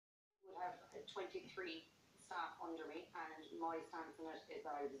23 staff under me, and my stance on it is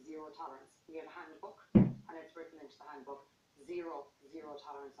that I have zero tolerance. We have a handbook, and it's written into the handbook, zero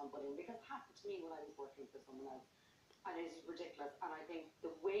tolerance on bullying, because it happened to me when I was working for someone else, and it is ridiculous. And I think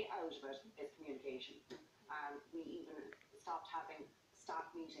the way out of it is communication. We even stopped having staff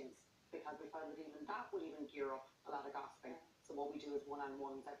meetings because we found that even that would even gear up a lot of gossiping. So what we do is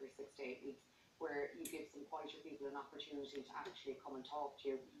one-on-ones every 6 to 8 weeks, where you give some quieter people an opportunity to actually come and talk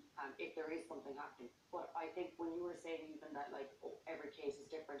to you if there is something happening. But I think when you were saying even that, like, oh, every case is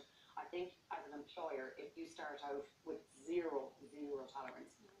different, I think as an employer, if you start out with zero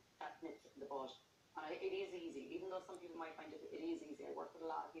tolerance, that nips it in the bud. And it is easy, even though some people might find it is easy. I work with a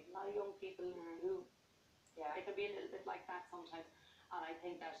lot of people, a lot of young people who, it can be a little bit like that sometimes. And I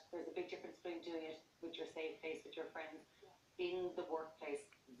think that there's a big difference between doing it with your safe place, with your friends. In the workplace,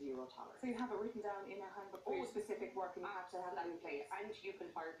 zero tolerance. So you have it written down in a handbook for your specific work, and you have to have that in place. And you can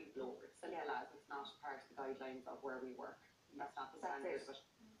fire people over. It's simple as, it's not part of the guidelines of where we work. That's not the standard, but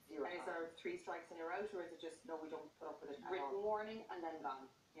zero. And is there 3 strikes and you're out, or is it just, no, we don't put up with it at written all? warning and then gone.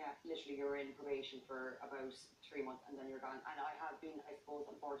 Yeah, literally you're in probation for about 3 months and then you're gone. And I have been, I suppose,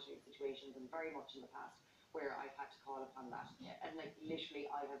 unfortunately, in situations, and very much in the past, where I've had to call upon that. And like literally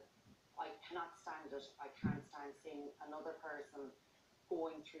I cannot stand it. I can't stand seeing another person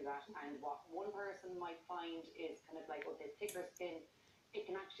going through that. And what one person might find is kind of like, okay, thicker skin, it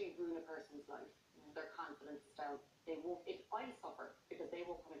can actually ruin a person's life. Their confidence is down. They won't, if I suffer because they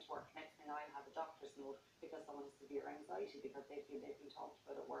won't come into work, next thing I'll have a doctor's note because someone has severe anxiety because they feel they've been talked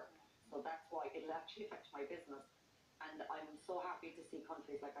about at work. So that's why it'll actually affect my business. And I'm so happy to see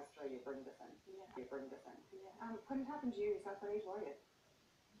countries like Australia bring this in. They bring this in. When it happened to you, yourself, what age were you?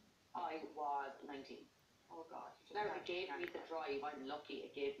 I was 19. Oh God. Now it gave me the drive. I'm lucky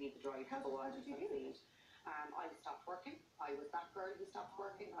it gave me the drive to go on and succeed. I stopped working. I was that girl who stopped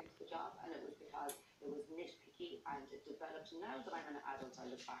working. I took the job, and it was because it was nitpicky and it developed. Now that I'm an adult,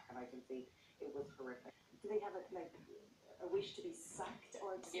 I look back and I can see it was horrific. Do they have a wish to be sacked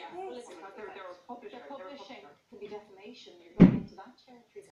or? Yeah, well, listen, because they're a publisher. They're publishing. It can be defamation. You're